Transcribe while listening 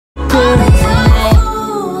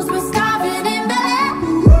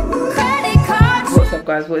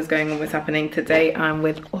guys, what is going on, what's happening today? I'm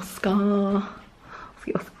with Oscar.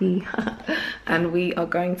 And we are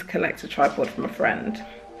going to collect a tripod from a friend.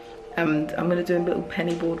 And I'm going to do a little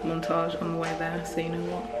penny board montage on the way there, so you know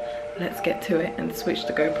what? Let's get to it and switch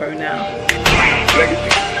to GoPro now.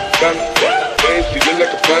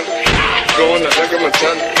 Going out like a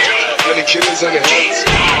Montana, many killers on their hands.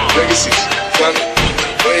 Legacies, Panda,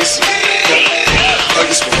 Wazy,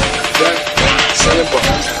 August, selling ball.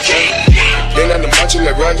 Ain't not the macho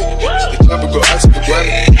like Randy. The chopper go out to the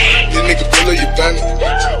granny. This nigga pull up your bandit.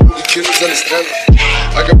 The killers understand it.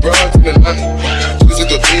 I got broads in the line. Choose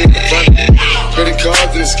to go in the family. Credit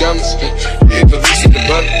cards and the scammers. Yeah, the least in the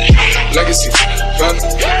band. Legacy, Panda,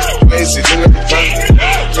 Wazy, look like a Panda.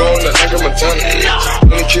 Going out like a Montana.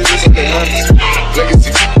 Many killers on their hands.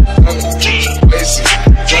 Legacy, Panda, Wazy,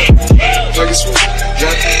 Legacy,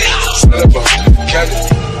 yeah. Sell about Candy.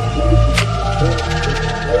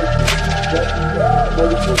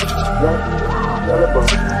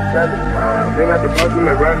 They got the muscle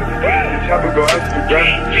like Randy. The chopper go out to the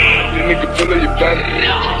granny. This nigga pull up your bandit.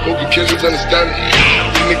 Hope the killers understand it.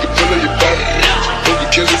 This nigga pull up your bandit. Hope the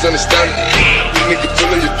killers understand it. This nigga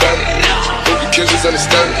pull up your bandit. Hope the killers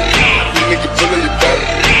understand it. This nigga pull up your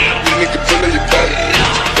bandit. This nigga pull up your bandit.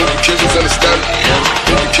 Hope the killers understand it.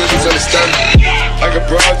 Hope the killers understand it. I got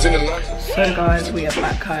broads in the line. So guys, we are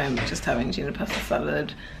back home, just having tuna pasta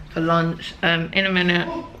salad for lunch. In a minute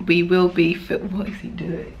we will be what is he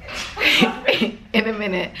doing? In a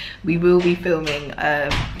minute we will be filming a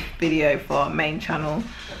video for our main channel.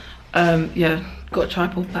 Yeah, got a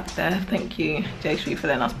tripod back there. Thank you J3 for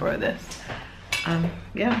letting us borrow this.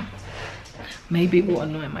 Yeah, maybe we'll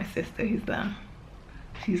annoy my sister who's there.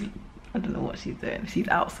 She's, I don't know what she's doing. She's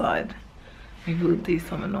outside. Maybe we'll do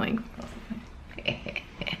some annoying stuff.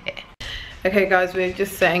 Okay guys, we're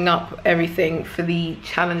just setting up everything for the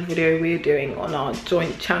challenge video we're doing on our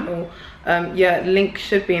joint channel. Yeah, link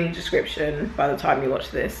should be in the description by the time you watch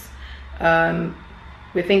this.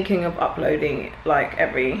 We're thinking of uploading like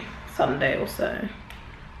every Sunday or so.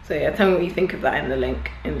 So yeah, tell me what you think of that in the link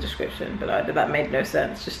in the description. But that made no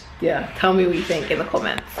sense. Just, yeah, tell me what you think in the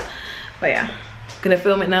comments. But yeah, gonna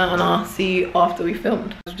film it now and I'll see you after we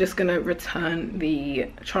filmed. I'm just gonna return the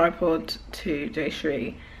tripod to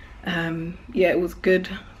J3. Yeah, it was good.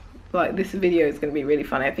 Like, this video is going to be really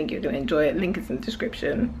funny. I think you're going to enjoy it. Link is in the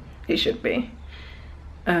description. It should be.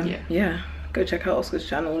 Yeah, go check out Oscar's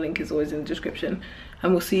channel. Link is always in the description.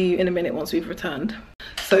 And we'll see you in a minute once we've returned.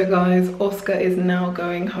 So guys, Oscar is now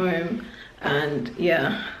going home. And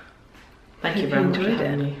yeah, thank you very much for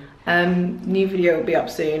having me. New video will be up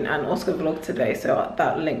soon, and Oscar vlogged today, so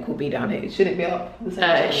that link will be down here. Should it be up?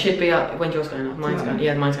 It should be up. When's yours going up? Mine's going.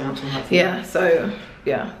 Yeah, mine's going up tomorrow. Yeah, so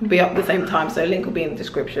yeah, be up at the same time. So link will be in the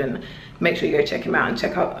description. Make sure you go check him out and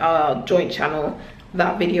check out our joint channel.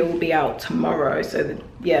 That video will be out tomorrow. So the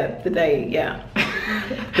day the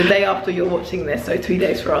day after you're watching this. So 2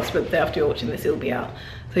 days for us, but the day after you're watching this, it'll be out.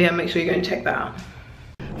 So yeah, make sure you go and check that out.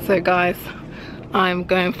 So guys, I'm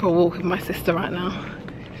going for a walk with my sister right now.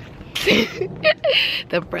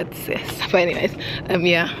 The bread sis. But anyways,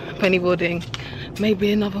 yeah, penny boarding.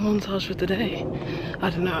 Maybe another montage for today. I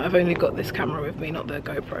don't know, I've only got this camera with me, not the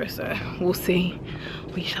GoPro, so we'll see.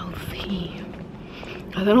 We shall see.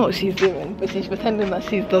 I don't know what she's doing, but she's pretending that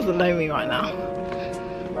she doesn't know me right now.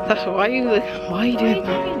 Sasha, why are you doing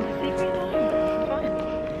that?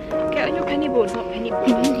 Get on your penny board, not penny board.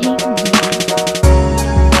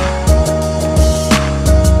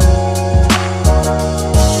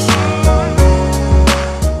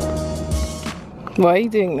 Why are you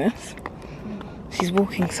doing this? She's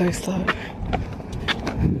walking so slow.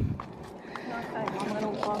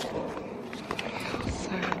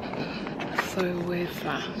 So weird,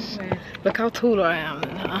 Sash. Look how tall I am.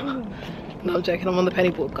 No, I'm joking, I'm on the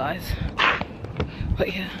penny board, guys.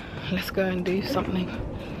 But yeah, let's go and do something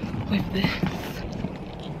with this.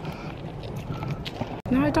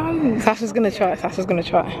 No, I don't. Sasha's gonna try. Sasha's gonna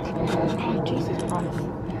try. Oh, Jesus Christ.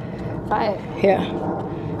 Is that it? Yeah.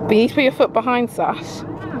 But you need to put your foot behind, Sash.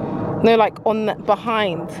 No, like on the,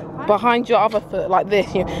 behind your other foot, like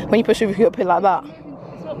this. When you push your foot up it like that.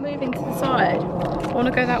 It's not moving to the side. I want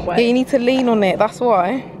to go that way. Yeah, you need to lean on it, that's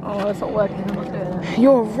why. Oh, it's not working, I'm not doing it.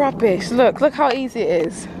 You're rubbish. Look how easy it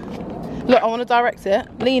is. Look, I want to direct it.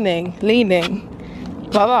 Leaning.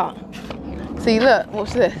 Like that. See, look,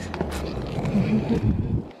 watch this.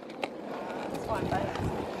 It's fine, babe.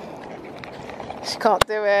 She can't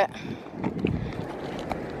do it.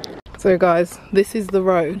 So guys, this is the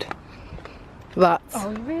road that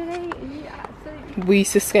really? we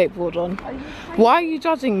used to skateboard on. Why are you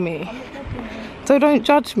judging me? So don't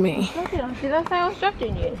judge me. Did I say I was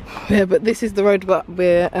judging you? Yeah, but this is the road that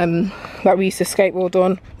we used to skateboard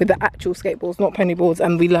on with the actual skateboards, not penny boards,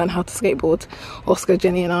 and we learned how to skateboard. Oscar,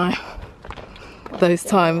 Jenny, and I. Those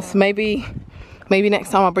times. Maybe next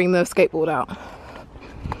time I'll bring the skateboard out.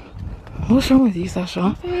 What's wrong with you,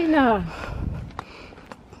 Sasha? No.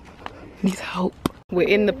 Needs help. We're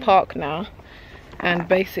in the park now, and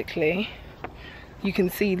basically you can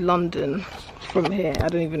see London from here. I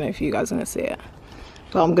don't even know if you guys are gonna see it,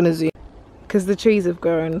 but I'm gonna zoom because the trees have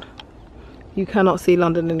grown. You cannot see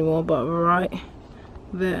London anymore, but right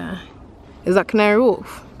there is that Canary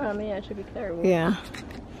Wharf. Yeah, it should be Canary Wharf. Yeah,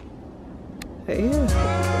 it is.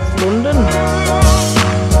 It's London.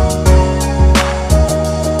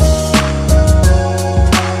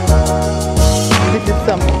 This is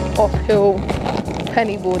some off-hill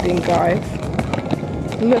pennyboarding, guys.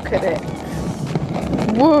 Look at it.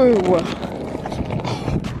 Whoa!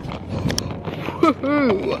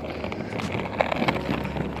 Woohoo!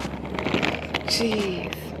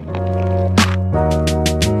 Jeez.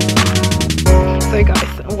 So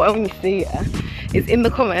guys, what I want you to see is in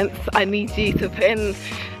the comments, I need you to put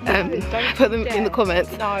them in the comments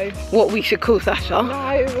what we should call Sasha.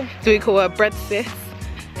 No. Do we call her Bread Sis?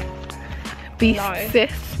 Beast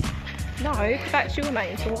Sis? No, because that's your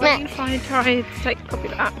name, so why are you trying to take a copy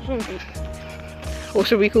of that? Or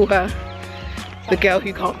should we call her the girl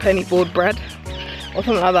who can't pennyboard bread? Or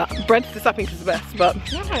something like that. Bread Sis I think is the best, but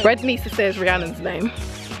Bread needs to stay as Rihanna's name.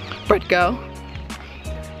 Bread Girl.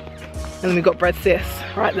 And then we've got Bread Sis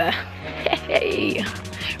right there. Hey,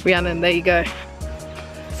 Rihanna, there you go.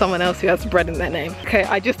 Someone else who has bread in their name. Okay,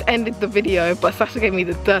 I just ended the video, but Sasha gave me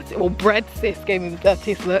the dirty, or Bread Sis gave me the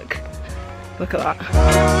dirtiest look. Look at that.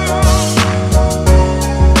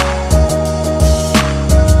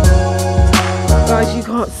 Guys, you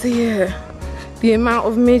can't see it. The amount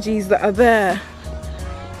of midges that are there.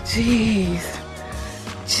 Jeez.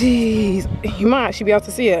 Jeez. You might actually be able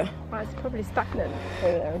to see it. Well, it's probably stagnant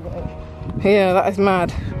over there, isn't it? Yeah, that is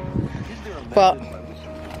mad. But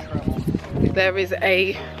there is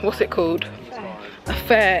a, what's it called? A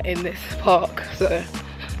fair in this park. So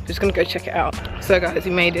I'm just gonna go check it out. So guys,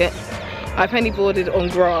 we made it. I pennyboarded on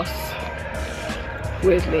grass,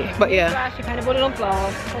 weirdly, but yeah. Grass, you pennyboarded on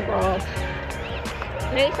glass, on grass.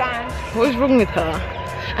 Nearly fine. What is wrong with her?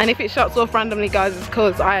 And if it shuts off randomly, guys, it's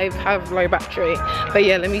because I have low battery. But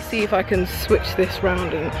yeah, let me see if I can switch this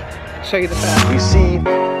round and show you the fair. We see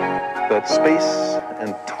that space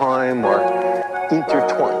and time are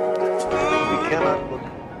intertwined. We cannot look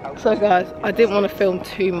out. So guys, I didn't want to film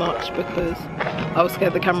too much because I was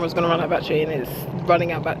scared the camera was going to run out of battery, and it's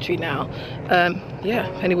running out of battery now. Yeah,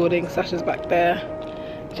 pennyboarding, Sasha's back there.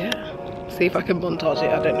 Yeah, see if I can montage it.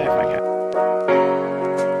 I don't know if I can.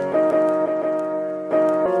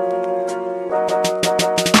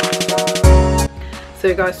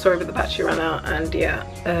 So guys, sorry but the battery ran out, and yeah,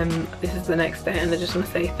 this is the next day, and I just want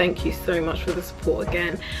to say thank you so much for the support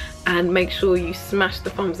again, and make sure you smash the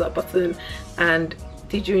thumbs up button. And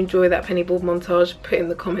did you enjoy that pennyboard montage? Put in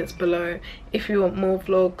the comments below. If you want more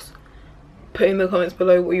vlogs, put in the comments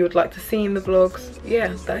below what you would like to see in the vlogs. Yeah,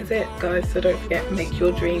 that is it guys, so don't forget, make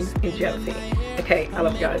your dreams into reality. Okay, I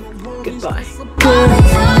love you guys. Goodbye.